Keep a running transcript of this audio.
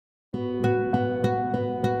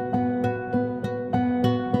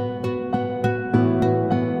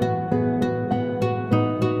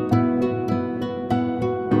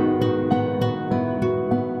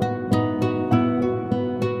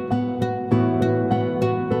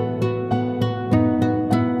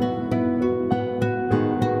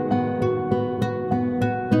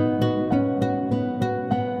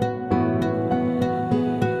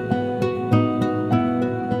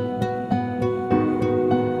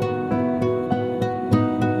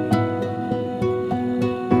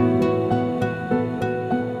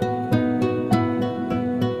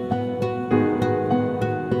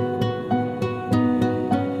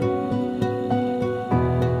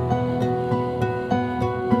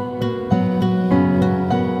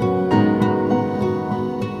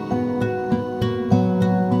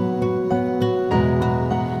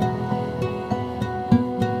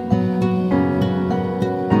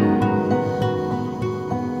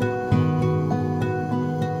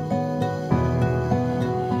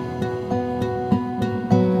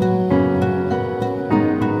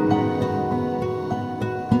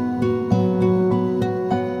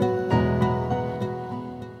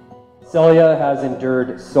Celia has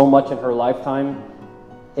endured so much in her lifetime,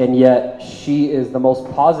 and yet she is the most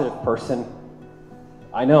positive person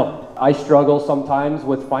I know. I struggle sometimes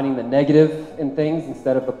with finding the negative in things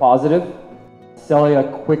instead of the positive. Celia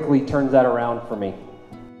quickly turns that around for me.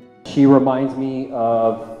 She reminds me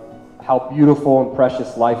of how beautiful and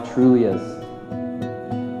precious life truly is.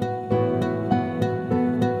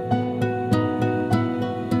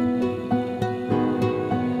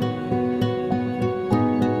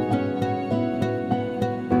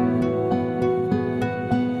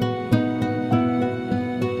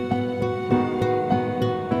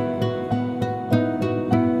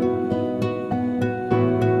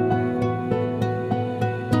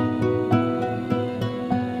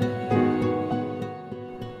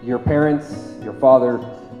 Your parents, your father,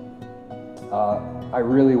 I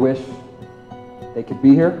really wish they could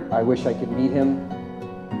be here. I wish I could meet him.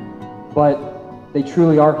 But they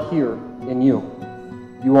truly are here in you.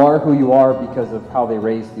 You are who you are because of how they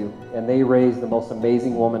raised you. And they raised the most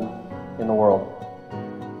amazing woman in the world.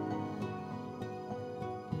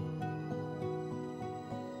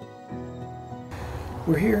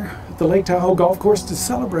 We're here at the Lake Tahoe Golf Course to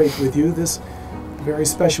celebrate with you this very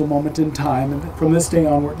special moment in time, and from this day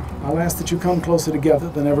onward, I'll ask that you come closer together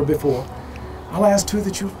than ever before. I'll ask too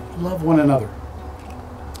that you love one another,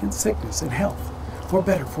 in sickness and health, for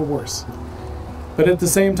better, for worse. But at the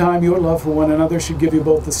same time, your love for one another should give you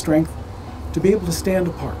both the strength to be able to stand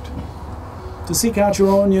apart, to seek out your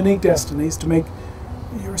own unique destinies, to make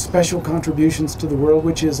your special contributions to the world,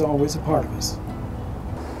 which is always a part of us.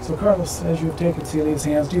 So Carlos, as you've taken Celia's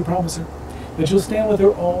hands, do you promise her that you'll stand with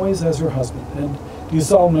her always as her husband? And do you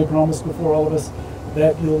solemnly promise before all of us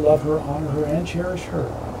that you'll love her, honor her, and cherish her,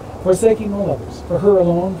 forsaking all others, for her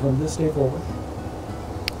alone from this day forward?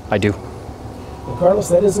 I do. Well, Carlos,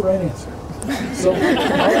 that is the right answer. So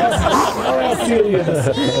I'll ask Celia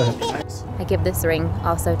this. I give this ring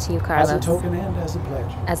also to you, Carlos. As a token and as a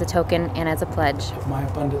pledge. As a token and as a pledge. Of my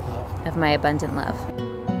abundant love. Of my abundant love.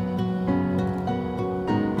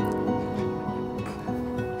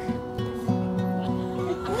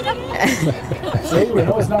 See, we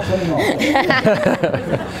know it's not coming off.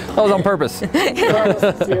 That was on purpose. Carlos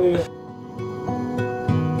and Celia.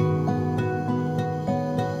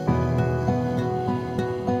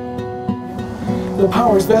 The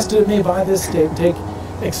powers vested in me by this state take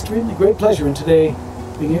extremely great pleasure in today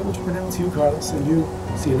being able to pronounce you, Carlos, and you,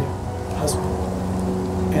 Celia, husband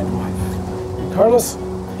and wife. And Carlos,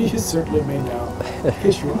 you certainly may now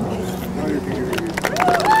kiss your wife.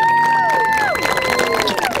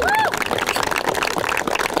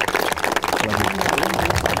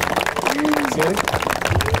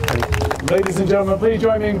 Ladies and gentlemen, please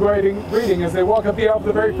join me in greeting as they walk up the aisle for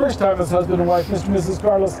the very first time as husband and wife, Mr. and Mrs.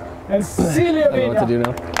 Carlos and Celia. I don't know what to do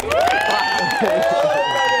now.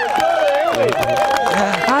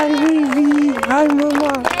 Hi, baby. Hi,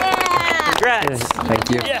 mama. Yeah. Congrats. Thank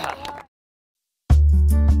you. Yeah.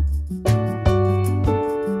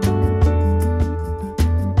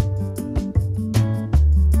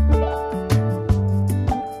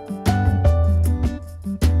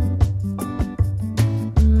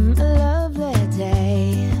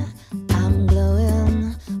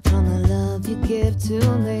 To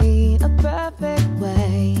me, a perfect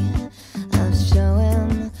way of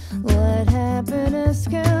showing what happiness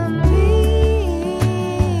can be.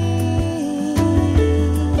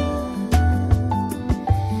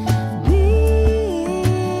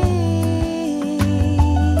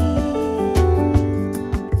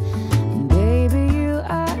 Baby, you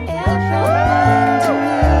are everything to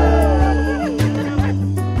me.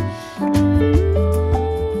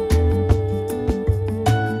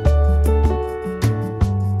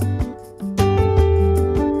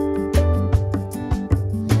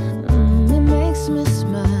 Me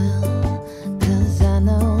smile, 'cause I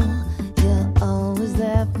know you're always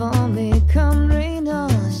there for me. Come rain or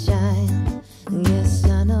shine, yes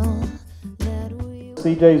I know that we...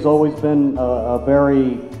 CJ's always been a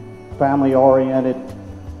very family-oriented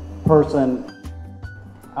person.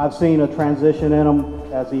 I've seen a transition in him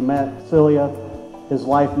as he met Celia, his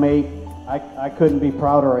life mate. I couldn't be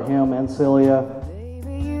prouder of him and Celia.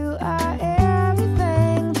 Baby, you are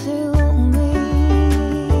everything to me.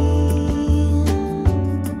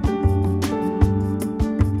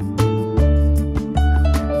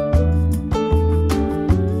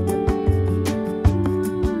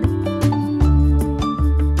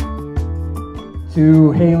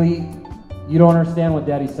 To Haley, you don't understand what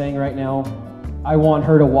Daddy's saying right now. I want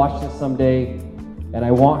her to watch this someday, and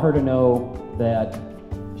I want her to know that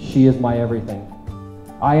she is my everything.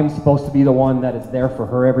 I am supposed to be the one that is there for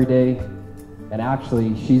her every day, and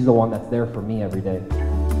actually, she's the one that's there for me every day.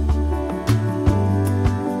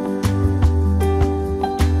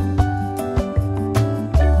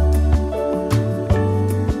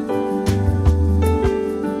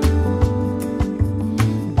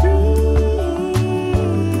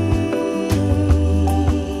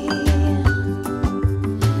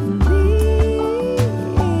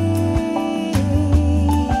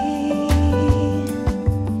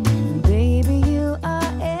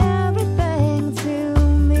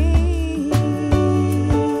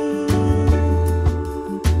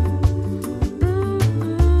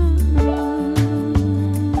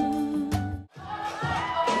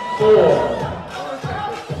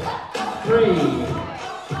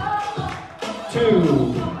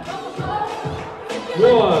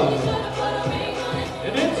 done.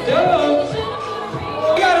 And it's done.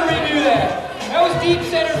 We gotta redo that. That was deep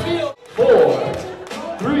center field. 4,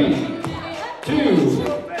 3, 2,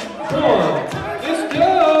 1. It's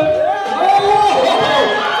done. Oh!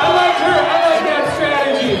 I like her. I like that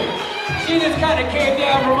strategy. She just kind of came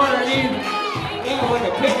down from underneath. That was like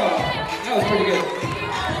a pickoff. That was pretty good.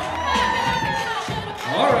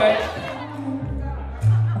 All right.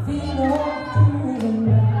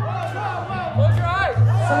 Close your eyes.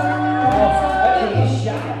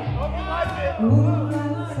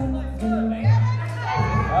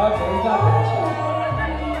 Okay, he's not that shot.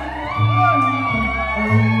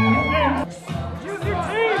 Use your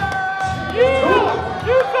team.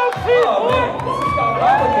 Use those team. Oh man, this has got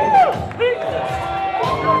complicated.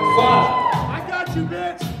 5. I got you,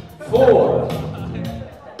 bitch. 4,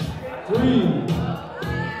 3,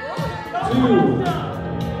 2,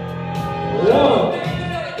 1.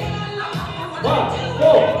 5,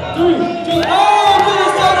 4, 3, 2. Oh,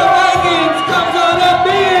 Minnesota Vikings comes on up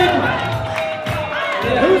big.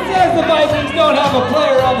 Yeah, who says the Vikings don't have a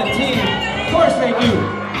player on the team? Of course they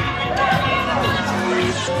do.